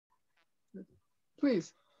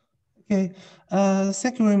please. Okay,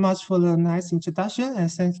 thank you very much for the nice introduction,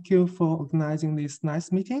 and thank you for organizing this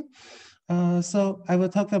nice meeting. So I will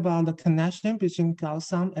talk about the connection between Gauss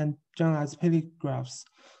sum and generalized Paley graphs.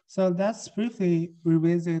 So let's briefly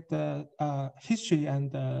revisit the history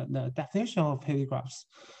and the definition of Paley graphs.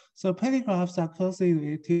 So Paley graphs are closely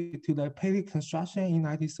related to the Paley construction in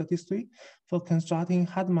 1933 for constructing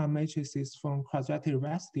Hartmann matrices from quadratic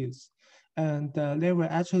residues. And they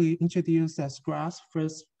were actually introduced as graphs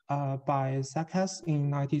first by Sakas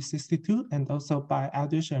in 1962 and also by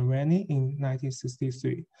Aldrich and Rennie in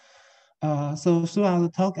 1963. So throughout the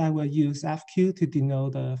talk, I will use FQ to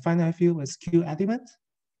denote the finite field with Q element.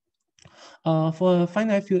 For a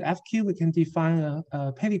finite field FQ, we can define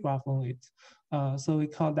a Paley graph on it. So we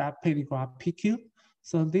call that Paley graph PQ.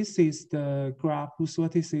 So this is the graph whose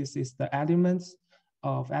vertices is the elements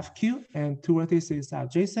of FQ, and two vertices are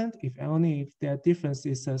adjacent if only if their difference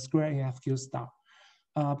is a square in FQ star.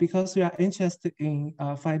 Because we are interested in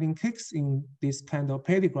finding cliques in this kind of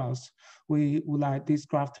Paley graphs, we would like this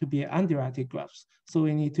graph to be an undirected graph. So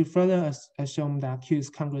we need to further assume that Q is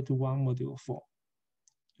congruent to 1 modulo 4.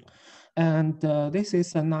 And this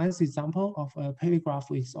is a nice example of a Paley graph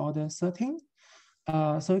with order 13.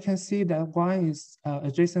 So you can see that 1 is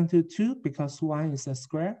adjacent to 2 because 1 is a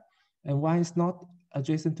square, and 1 is not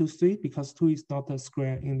adjacent to 3 because 2 is not a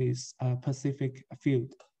square in this Pacific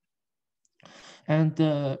field. And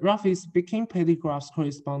roughly speaking, Paley graphs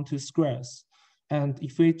correspond to squares. And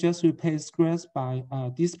if we just replace squares by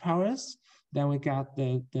these powers, then we get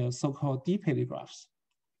the so-called D-Paley graphs.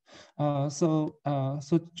 So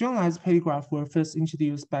generalized Paley graphs were first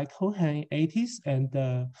introduced by Cohen in 80s,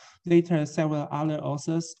 and later several other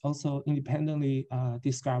authors also independently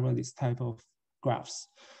discovered this type of graphs.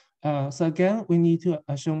 So again, we need to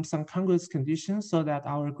assume some congruence conditions so that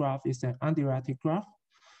our graph is an undirected graph.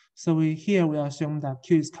 So here we assume that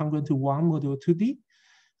Q is congruent to 1 modulo 2D,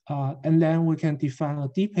 and then we can define a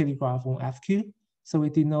D-Paley graph on FQ. So we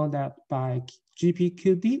denote that by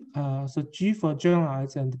GPQD, so G for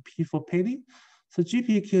generalized and P for Paley. So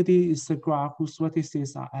GPQD is the graph whose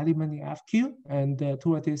vertices are element in FQ, and the two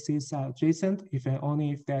vertices are adjacent if and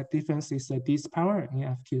only if that difference is a D's power in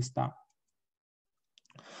FQ star.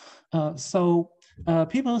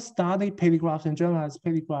 People study Paley graphs and generalized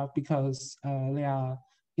Paley graph because they are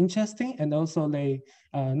interesting, and also they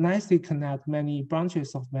nicely connect many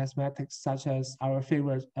branches of mathematics, such as our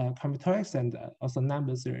favorite combinatorics and also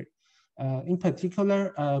number theory. In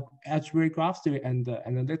particular, algebraic graph theory and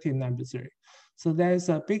analytic number theory. So there is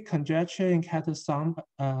a big conjecture in CANT sum,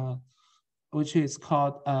 which is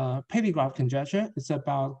called Paley graph conjecture. It's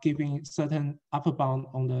about giving certain upper bound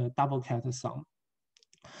on the double CANT sum.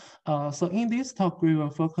 So in this talk, we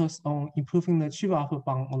will focus on improving the trivial upper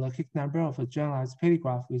bound on the clique number of a generalized Paley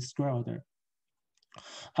graph with square order.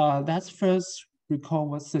 Let's first recall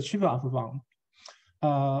what's the trivial upper bound.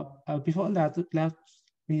 Before that, let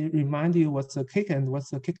me remind you what's a clique and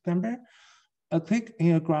what's the clique number. A clique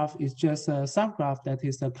in a graph is just a subgraph that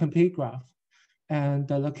is a complete graph. And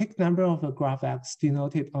the clique number of a graph X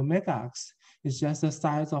denoted omega X is just the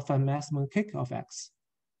size of a maximum clique of X.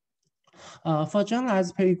 For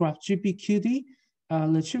generalized Paley graph GPQD,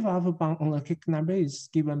 the trivial upper bound on the clique number is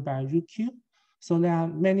given by root Q. So there are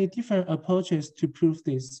many different approaches to prove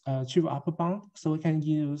this trivial upper bound. So we can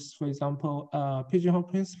use, for example, pigeonhole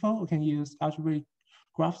principle. We can use algebraic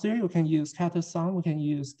graph theory. We can use CANT sum. We can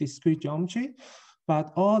use discrete geometry.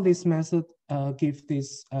 But all these methods give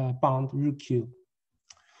this bound root Q.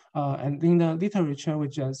 And in the literature, we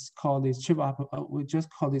just call this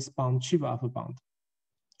bound trivial upper bound.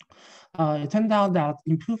 It turned out that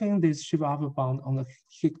improving this trivial upper bound on the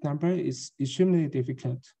clique number is extremely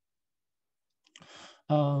difficult.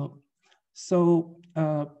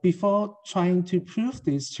 Before trying to prove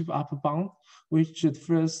this trivial upper bound, we should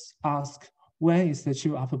first ask, when is the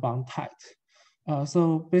trivial upper bound tight?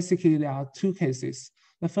 So basically, there are two cases.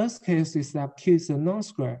 The first case is that Q is a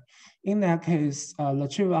non-square. In that case, the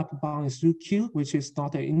trivial upper bound is root Q, which is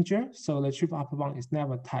not an integer, so the trivial upper bound is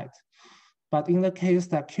never tight. But in the case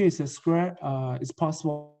that Q is a square, it's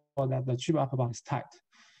possible that the trivial upper bound is tight.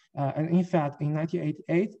 And in fact, in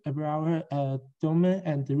 1988, Abrauer, Doman,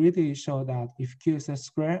 and Ridley showed that if Q is a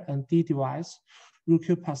square and D divides root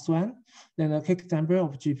Q plus 1, then the clique number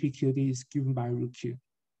of GPQD is given by root Q.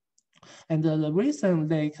 And the reason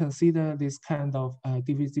they consider this kind of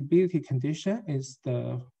divisibility condition is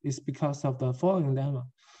because of the following lemma.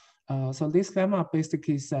 So this lemma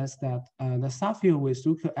basically says that the subfield with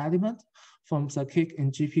root Q element forms a clique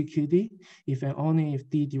in GPQD if and only if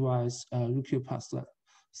D divides root Q plus 1.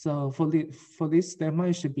 So for this lemma,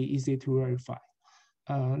 it should be easy to verify.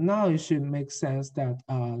 Now it should make sense that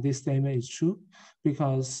this statement is true,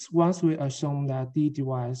 because once we assume that D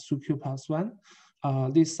divides through Q plus 1,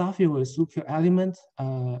 this subfield with through Q element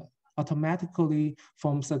automatically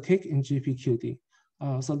forms a clique in GPQD.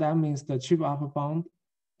 So that means the triple upper bound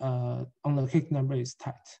on the clique number is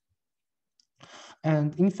tight.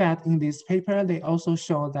 And in fact, in this paper, they also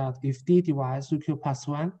show that if D divides through Q plus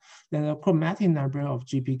 1, then the chromatic number of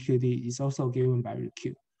GPQD is also given by root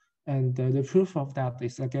Q. And the proof of that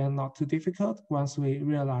is, again, not too difficult once we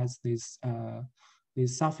realize this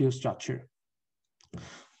subfield structure.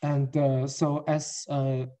 And so as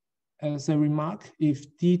a remark,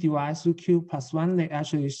 if D divides through Q plus 1, they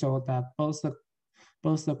actually show that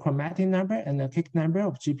both the chromatic number and the clique number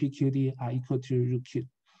of GPQD are equal to root Q.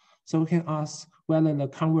 So we can ask whether the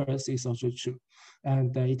converse is also true.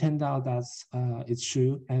 And it turned out that it's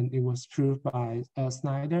true, and it was proved by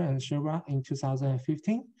Snyder and Sherwa in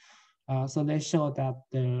 2015. So they show that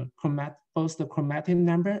both the chromatic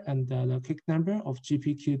number and the clique number of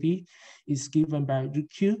GPQD is given by root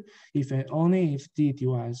Q if and only if D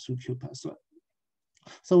divides through Q plus 1.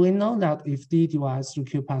 So we know that if D divides through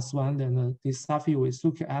Q plus 1, then this subfield with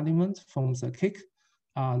root Q element forms a clique.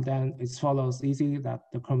 Then it follows easily that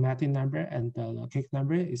the chromatic number and the clique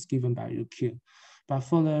number is given by root Q. But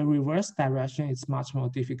for the reverse direction, it's much more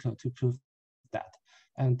difficult to prove that.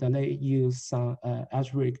 And they use some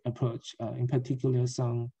algebraic approach, in particular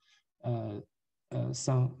some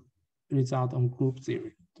result on group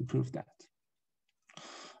theory to prove that.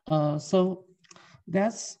 So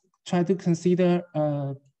let's try to consider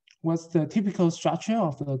what's the typical structure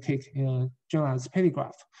of the clique in a generalized Paley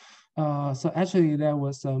graph. So actually, there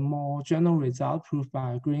was a more general result proved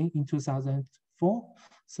by Green in 2004.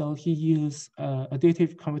 So he used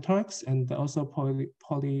additive combinatorics and also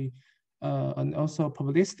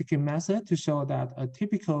probabilistic method to show that a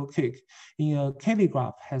typical clique in a Paley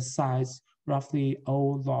graph has size roughly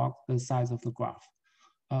O log the size of the graph.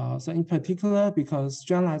 So in particular, because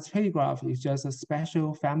generalized Paley graph is just a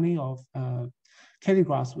special family of Paley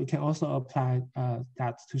graphs, we can also apply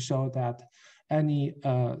that to show that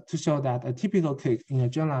a typical clique in a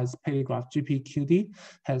generalized Paley graph GPQD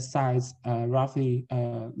has size roughly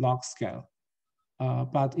log scale.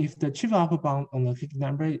 But if the triple upper bound on the clique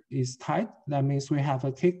number is tight, that means we have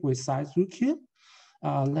a clique with size root Q.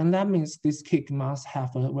 Then that means this clique must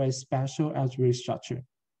have a very special algebraic structure.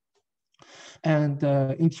 And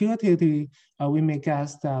intuitively, we may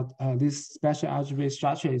guess that this special algebraic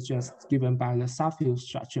structure is just given by the subfield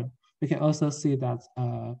structure. We can also see that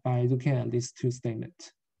by looking at these two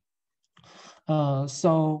statements.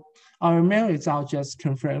 So our main result just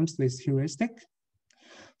confirms this heuristic.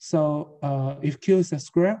 So if Q is a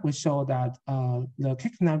square, we show that the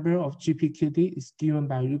clique number of GPQD is given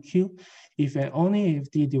by root Q if and only if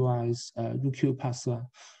D divides root Q plus 1.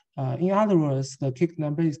 In other words, the clique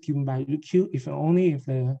number is given by root Q if and only if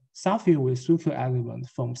the subfield with root Q element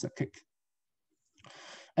forms a clique.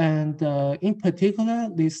 And in particular,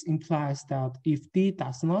 this implies that if D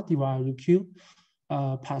does not divide root Q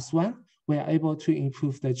plus 1, we are able to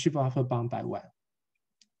improve the triple upper bound by 1.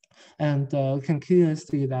 And we can clearly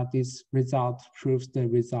see that this result proves the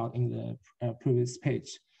result in the previous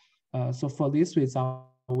page. So for this result,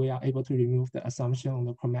 we are able to remove the assumption on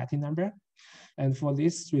the chromatic number. And for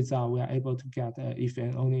this result, we are able to get an if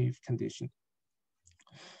and only if condition.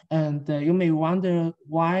 And you may wonder,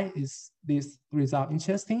 why is this result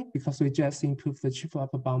interesting? Because we just improved the triple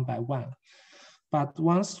upper bound by 1. But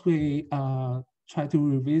once we try to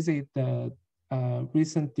revisit the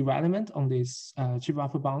recent development on this triple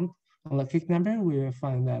upper bound on the clique number, we will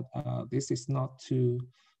find that this is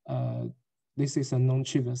a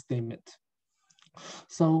non-trivial statement.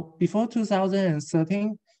 So before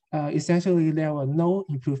 2013, essentially there was no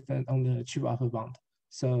improvement on the triple upper bound.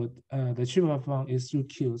 So the triple upper bound is root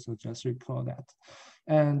Q, so just recall that.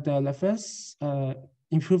 And the first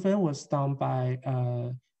improvement was done by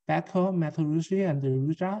Becker, Matarushi, and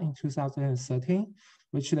Ruja in 2013,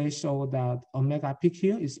 which they show that omega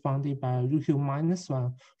PQ is bounded by root Q minus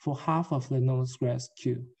 1 for half of the non-squares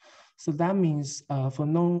Q. So that means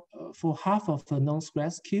for half of the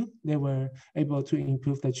non-squares Q, they were able to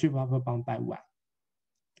improve the triple upper bound by 1.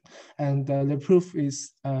 And the proof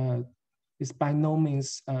is by no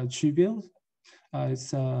means trivial.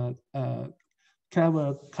 It's a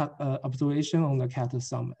clever observation on the Cantor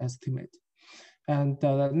sum estimate. And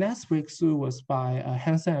the next breakthrough was by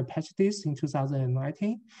Hansen and Pachidis in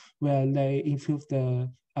 2019, where they improved the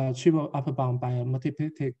triple upper bound by a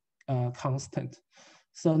multiplicative constant.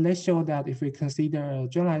 So they show that if we consider a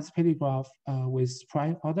generalized Paley graph with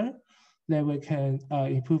prime order, then we can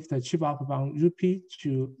improve the chip upper bound root P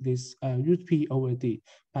to this root P over D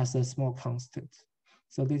as a small constant.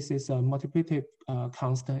 So this is a multiplicative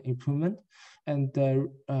constant improvement, and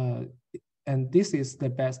this is the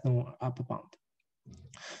best known upper bound.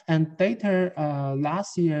 And later,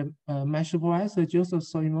 last year, my supervisor, Joseph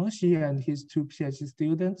Soimoshi, and his two PhD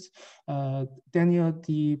students, Daniel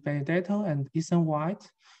D. Benedetto and Ethan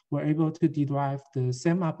White, were able to derive the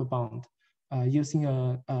same upper bound using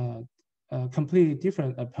a completely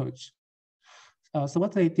different approach. So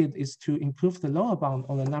what they did is to improve the lower bound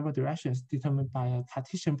on the number of directions determined by a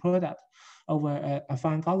Cartesian product over a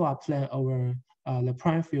fine Galois plane over the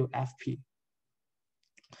prime field FP.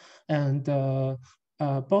 And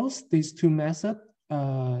both these two methods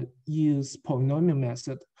use polynomial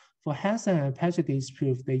method. For Hansen and Pagetti's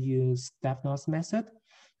proof, they use Daphnos method.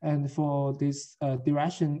 And for this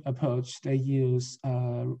direction approach, they use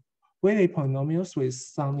Wheeler polynomials with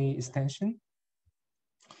Sonny extension.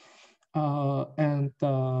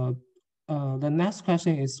 The next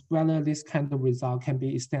question is whether this kind of result can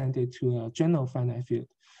be extended to a general finite field.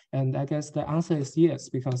 And I guess the answer is yes,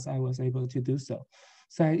 because I was able to do so.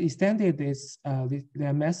 So I extended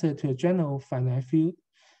their method to a general finite field.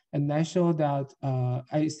 And I showed that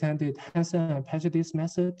I extended Hansen and Pagetti's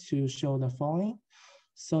method to show the following.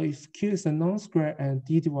 So if Q is a non-square and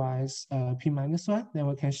D divides P minus 1, then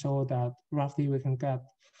we can show that roughly we can get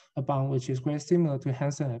a bound which is very similar to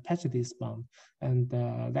Hansen and Pagetti's bound. And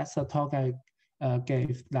that's a talk I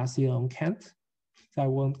gave last year on CANT. So I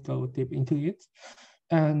won't go deep into it.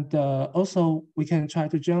 And also we can try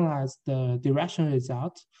to generalize the direction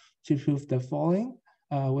result to prove the following,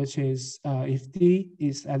 which is if D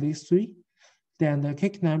is at least 3, then the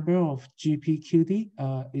clique number of GPQD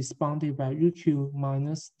is bounded by root Q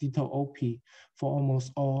minus ditto OP for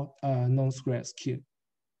almost all non-squares Q.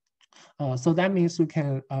 So that means we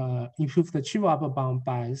can improve the trivial upper bound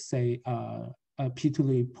by, say, P to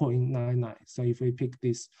the 0.99. So if we pick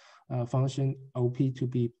this function OP to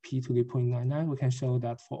be P to the 0.99, we can show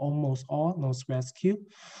that for almost all non-squares Q,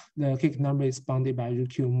 the clique number is bounded by root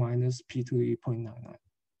Q minus P to the 0.99.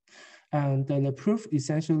 And the proof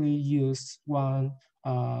essentially used one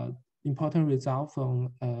important result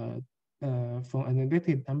from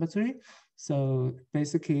analytic number 3. So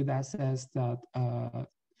basically that says that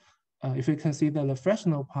if we consider the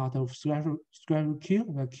fractional part of square root Q,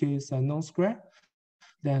 where Q is a non-square,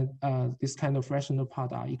 then this kind of fractional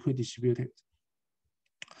part are equally distributed.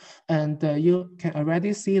 And you can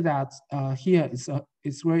already see that here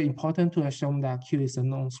it's very important to assume that Q is a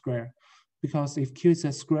non-square, because if Q is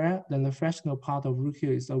a square, then the fractional part of root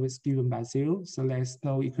Q is always given by 0, so there's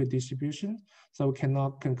no equal distribution, so we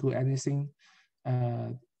cannot conclude anything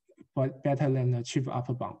but better than the trivial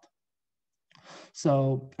upper bound.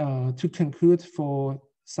 So to conclude, for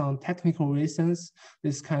some technical reasons,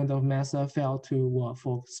 this kind of method failed to work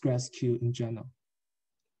for squares Q in general.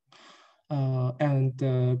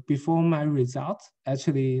 Before my result,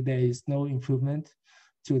 actually there is no improvement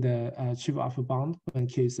to the trivial upper bound when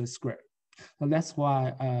Q is a square. So that's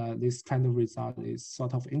why this kind of result is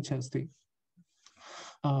sort of interesting.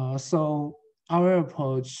 So our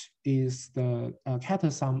approach is the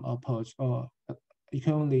Kata-sum approach, or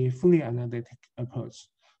equivalently fully analytic approach.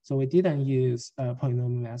 So we didn't use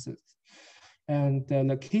polynomial methods. And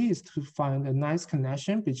the key is to find a nice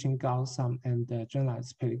connection between Gauss sum and the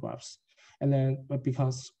generalized Paley graphs. And then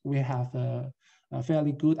because we have a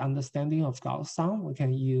fairly good understanding of Gauss sum, we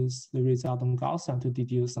can use the result on Gauss sum to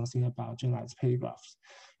deduce something about generalized Paley graphs.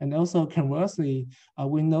 And also conversely,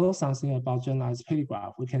 we know something about generalized Paley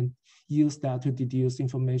graph. We can use that to deduce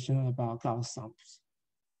information about Gauss sums.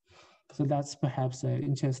 So that's perhaps an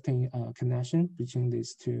interesting connection between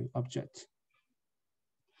these two objects.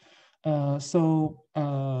 So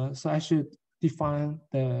I should define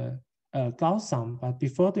the Gauss sum, but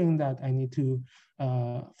before doing that, I need to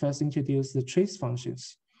first introduce the trace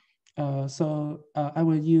functions. I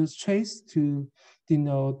will use trace to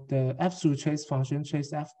denote the absolute trace function,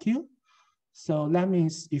 trace FQ. So that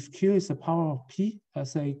means if Q is the power of P,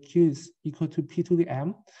 say Q is equal to P to the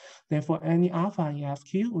M, then for any alpha in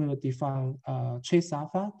FQ, we will define trace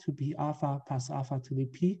alpha to be alpha plus alpha to the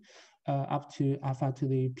P up to alpha to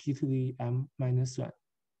the P to the M minus 1.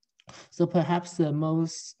 So perhaps the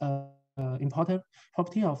most important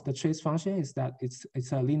property of the trace function is that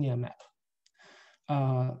it's a linear map.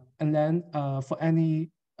 And then for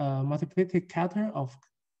any multiplicative character of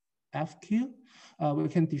FQ, we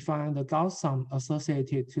can define the Gauss sum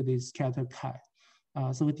associated to this character chi.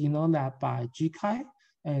 So we denote that by G chi,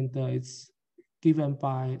 and it's given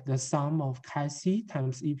by the sum of chi C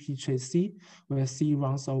times EP trace C, where C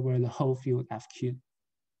runs over the whole field FQ.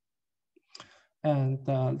 And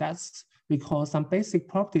let's recall some basic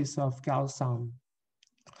properties of Gauss sum.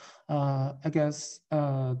 I guess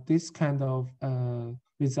this kind of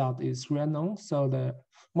result is well known. So the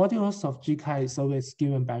modulus of G chi is always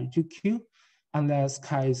given by GQ, unless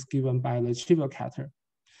chi is given by the trivial character.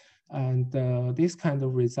 And this kind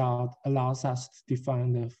of result allows us to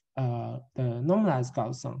define the normalized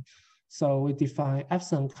Gauss sum. So we define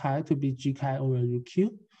epsilon chi to be G chi over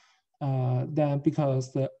UQ. Then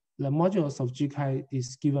because the modulus of G chi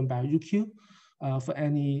is given by UQ for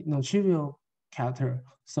any non-trivial character.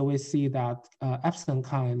 So we see that epsilon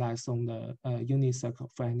chi lies on the unit circle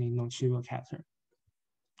for any non-trivial character.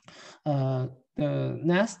 The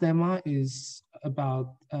next lemma is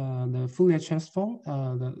about the Fourier transform,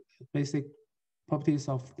 the basic properties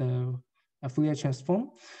of the Fourier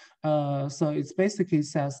transform. So it basically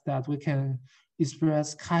says that we can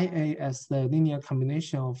express chi A as the linear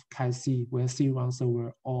combination of chi C, where C runs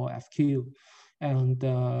over all FQ. And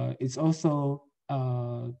it's also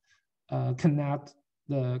connect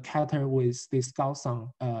the character with this Gauss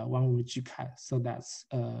sum, 1 over G chi. So that's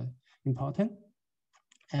important.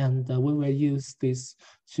 And we will use this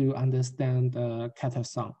to understand the character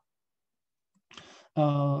sum.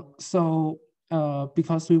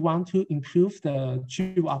 Because we want to improve the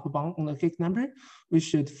trivial upper bound on the clique number, we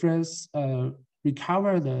should first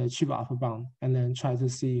recover the trivial upper bound and then try to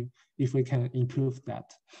see if we can improve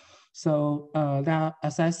that. So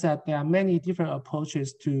as I said, there are many different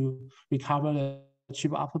approaches to recover the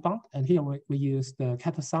trivial upper bound, and here we use the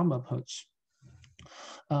character sum approach.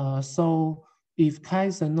 So if chi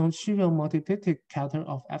is a non-trivial multiplicative character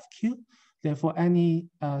of FQ, then for any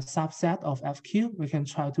subset of FQ, we can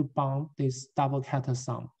try to bound this double character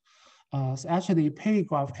sum. So actually, Paley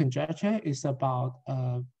graph conjecture is about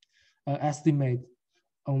estimate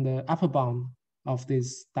on the upper bound of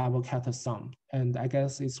this double character sum. And I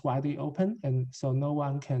guess it's widely open, and so no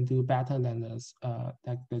one can do better than this,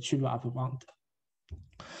 like the trivial upper bound.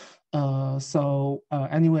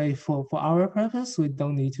 Anyway, for our purpose, we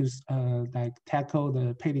don't need to like tackle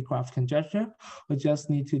the Paley graph conjecture. We just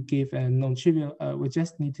need to give a non-trivial. We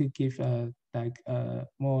just need to give more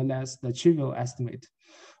or less the trivial estimate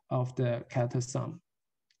of the character sum,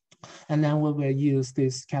 and then we will use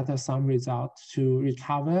this character sum result to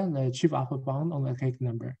recover the trivial upper bound on the clique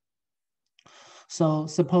number. So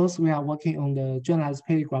suppose we are working on the generalized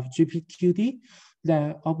Paley graph GPQD,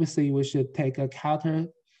 then obviously we should take a character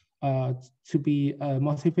to be a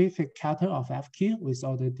multiplicative character of FQ with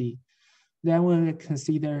order D. Then we will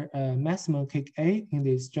consider a maximum clique A in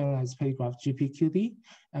this generalized Paley graph GPQD,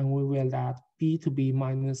 and we will let B to be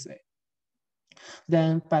minus A.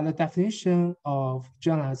 Then by the definition of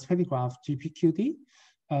generalized Paley graph GPQD,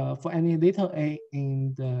 for any little a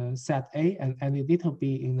in the set A and any little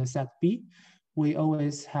b in the set B, we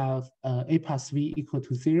always have A plus B equal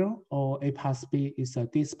to 0, or A plus B is a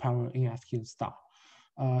dispower in FQ star.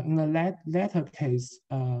 In the latter case,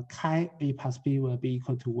 chi A plus B will be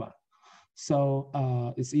equal to 1. So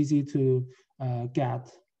it's easy to get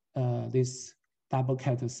this double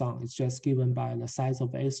character sum. It's just given by the size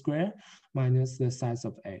of A squared minus the size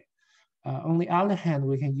of A. On the other hand,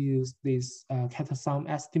 we can use this character sum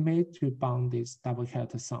estimate to bound this double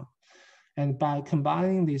character sum. And by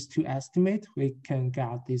combining these two estimates, we can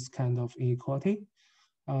get this kind of inequality.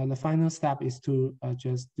 The final step is to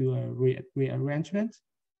just do a rearrangement,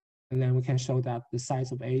 and then we can show that the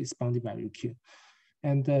size of A is bounded by UQ.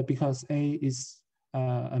 And because A is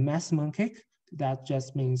a maximum clique, that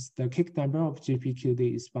just means the clique number of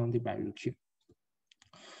GPQD is bounded by UQ.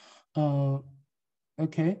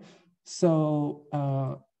 Okay, so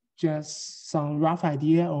just some rough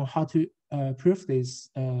idea on how to prove this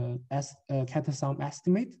character sum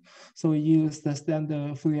estimate. So we use the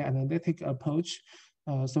standard Fourier analytic approach.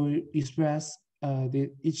 So we express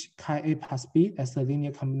each chi A plus B as a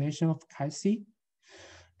linear combination of chi C.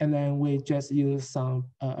 And then we just use some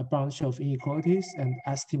a bunch of inequalities and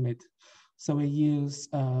estimate. So we use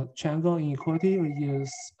triangle inequality, we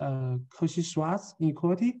use Cauchy-Schwarz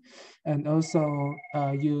inequality, and also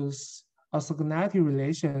use orthogonality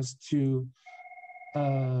relations to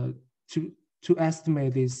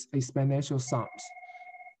estimate these exponential sums.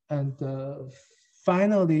 And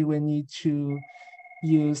finally, we need to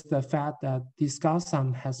use the fact that this Gauss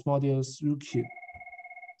sum has modulus UQ.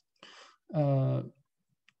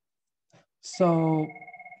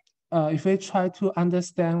 If we try to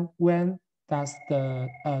understand when does the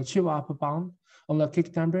trivial upper bound on the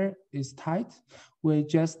clique number is tight, we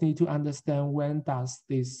just need to understand when does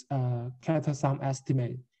this character sum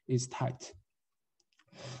estimate is tight.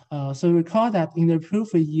 So recall that in the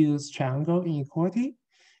proof we use triangle inequality,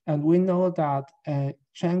 and we know that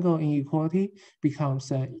triangle inequality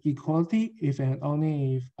becomes an equality if and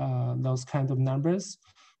only if those kind of numbers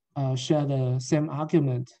share the same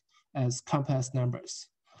argument as complex numbers.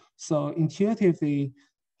 So intuitively,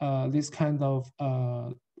 this kind of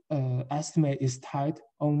estimate is tight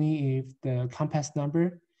only if the complex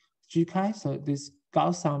number G chi, so this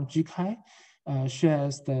Gauss sum G chi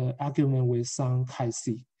shares the argument with some chi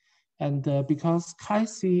C. And because chi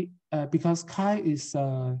is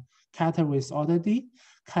a character with order D,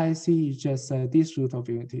 chi C is just a disroot of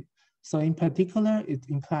unity. So in particular, it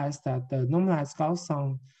implies that the normalized Gauss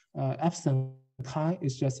sum epsilon chi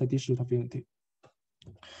is just a disroot of unity.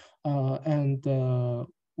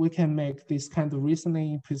 We can make this kind of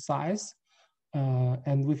reasoning precise,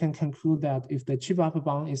 and we can conclude that if the triple upper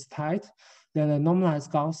bound is tight, then the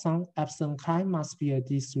normalized Gauss sum epsilon chi must be a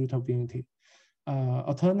disroot of unity.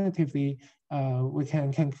 Alternatively, we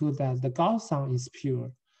can conclude that the Gauss sum is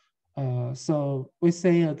pure. So we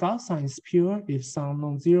say a Gauss sum is pure if some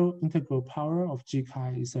non-zero integral power of G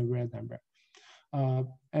chi is a real number.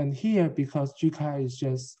 And here, because G chi is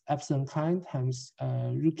just epsilon chi times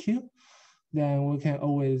root q, then we can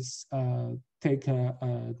always take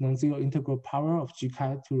a non-zero integral power of G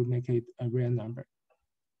chi to make it a real number.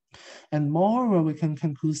 And moreover, we can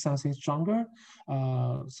conclude something stronger.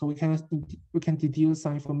 So we can deduce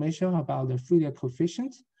some information about the Fourier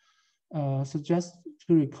coefficient. So just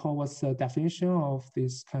to recall what's the definition of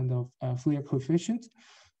this kind of Fourier coefficient.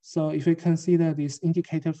 So if we consider this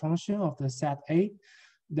indicator function of the set A,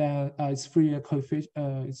 then its Fourier coefficient,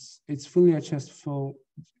 its Fourier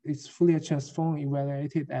transform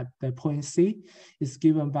evaluated at the point C is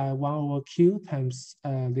given by 1 over Q times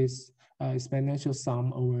this exponential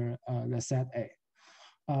sum over the set A.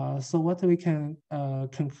 So what we can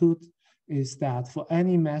conclude is that for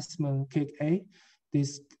any maximum clique A,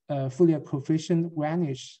 this Fourier coefficient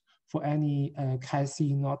vanish for any chi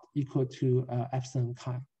C not equal to epsilon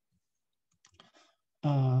chi.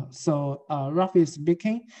 So roughly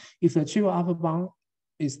speaking, if the triple upper bound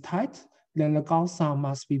is tight, then the Gauss sum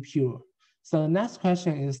must be pure. So the next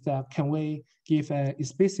question is that can we give an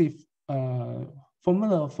explicit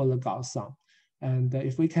formula for the Gauss sum? And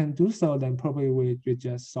if we can do so, then probably we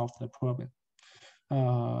just solve the problem.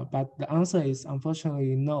 But the answer is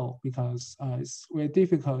unfortunately no, because it's very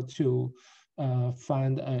difficult to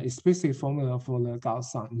find an explicit formula for the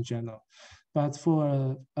Gauss sum in general. But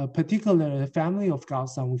for a particular family of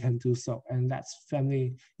Gauss sum, we can do so. And that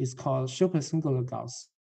family is called supersingular Gauss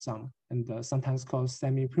sum, and sometimes called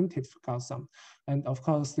semi-primitive Gauss sum. And of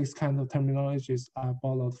course, this kind of terminologies are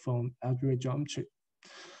borrowed from algebraic geometry.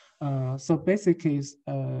 So basically,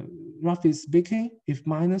 roughly speaking, if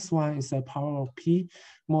 -1 is a power of P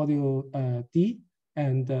modulo D,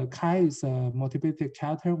 and chi is a multiplicative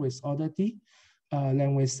character with order D,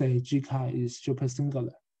 then we say G chi is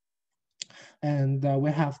supersingular. And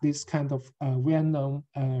we have this kind of well-known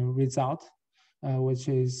result, which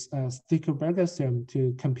is Stickelberger's theorem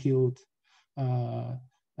to compute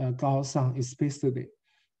Gauss sum explicitly.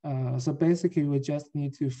 So basically, we just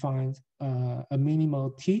need to find a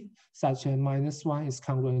minimal t such as -1 is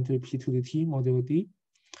congruent to p to the t modulo d.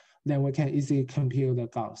 Then we can easily compute the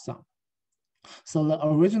Gauss sum. So the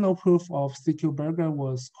original proof of Stickelberger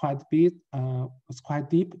was quite big, quite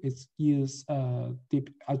deep. It's used deep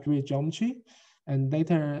algebraic geometry. And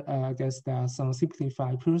later, I guess there are some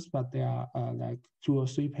simplified proofs, but they are like 2 or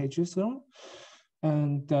 3 pages long.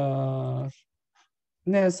 And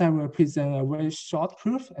next, I will present a very short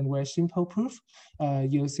proof and very simple proof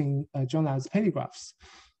using generalized Paley graphs.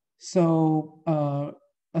 So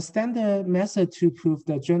a standard method to prove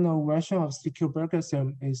the general version of Stickelberger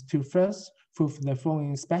theorem is to first prove the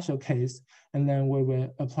following special case, and then we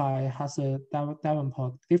will apply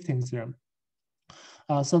Hasse-Davenport lifting theorem.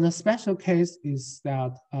 So the special case is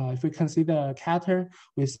that if we consider a character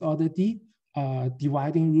with order D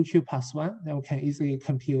dividing root q plus 1, then we can easily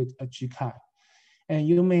compute a G chi. And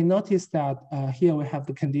you may notice that here we have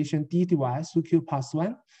the condition D divides root q plus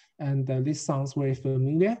 1, and this sounds very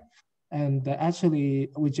familiar. And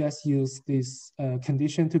actually, we just use this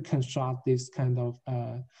condition to construct this kind of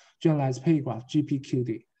generalized Paley graph,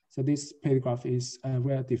 GPQD. So this Paley graph is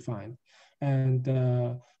well defined. And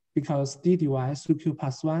because D divides root q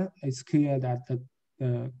plus 1, it's clear that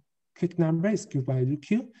the clique number is given by root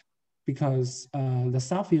q, because the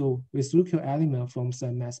subfield with root q element forms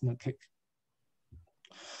a maximum clique.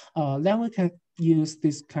 Then we can use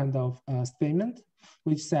this kind of statement,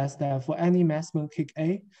 which says that for any maximum clique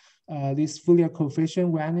A, this Fourier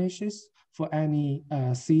coefficient vanishes for any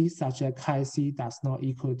C such as chi C does not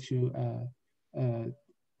equal to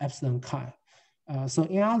epsilon chi. So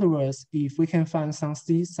in other words, if we can find some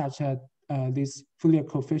C such as this Fourier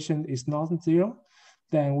coefficient is not zero,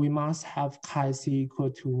 then we must have chi c equal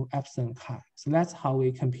to epsilon chi. So that's how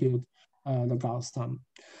we compute the Gauss sum.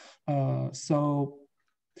 So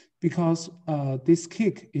because this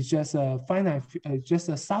clique is just a finite, just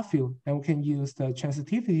a subfield, and we can use the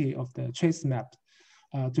transitivity of the trace map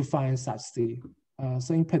to find such C.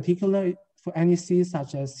 So in particular, for any C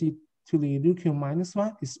such as C to the LQ minus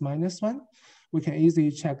one is minus one, we can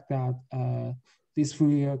easily check that this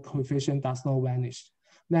Fourier coefficient does not vanish.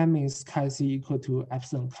 That means chi C equal to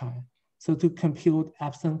epsilon chi. So to compute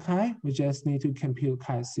epsilon chi, we just need to compute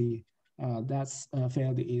chi C. That's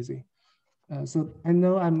fairly easy. So I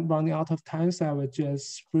know I'm running out of time, so I will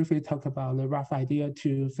just briefly talk about the rough idea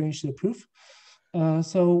to finish the proof.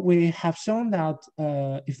 So we have shown that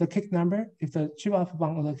if the clique number, if the chip alpha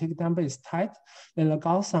bound of the clique number is tight, then the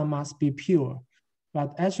Gauss sum must be pure.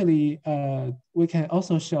 But actually, we can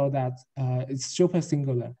also show that it's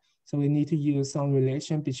supersingular. So we need to use some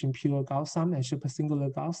relation between pure Gauss sum and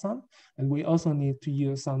supersingular Gauss sum. And we also need to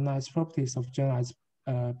use some nice properties of generalized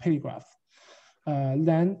Paley graph.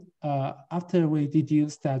 Then after we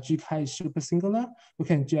deduce that G chi is supersingular, we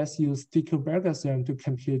can just use Dickel-Berger theorem to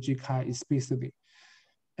compute G chi explicitly.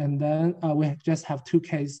 And then we just have two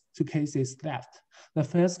cases left. The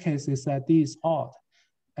first case is that D is odd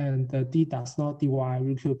and the D does not divide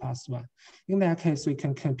root Q plus one. In that case, we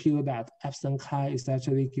can compute that epsilon chi is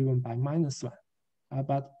actually given by minus one.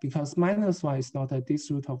 But because minus one is not a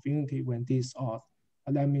disroot of unity when D is odd,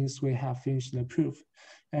 that means we have finished the proof.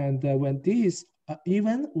 And when D is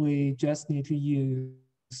even, we just need to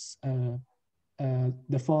use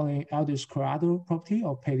the following Eldridge-Corrado property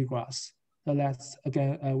of Paley graphs. So that's,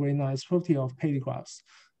 again, a very nice property of Paley graphs.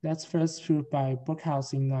 That's first proved by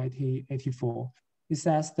Brookhouse in 1984. It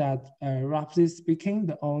says that, roughly speaking,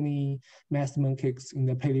 the only maximum cliques in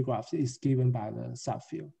the Paley graph is given by the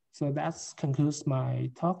subfield. So that concludes my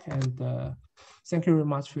talk, and thank you very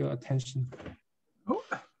much for your attention.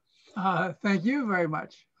 Oh, thank you very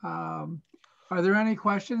much. Are there any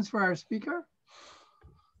questions for our speaker?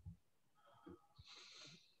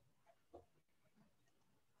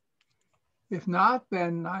 If not,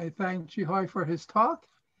 then I thank Chi-Hoi for his talk.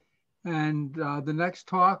 And the next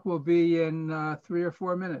talk will be in 3 or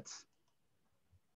 4 minutes.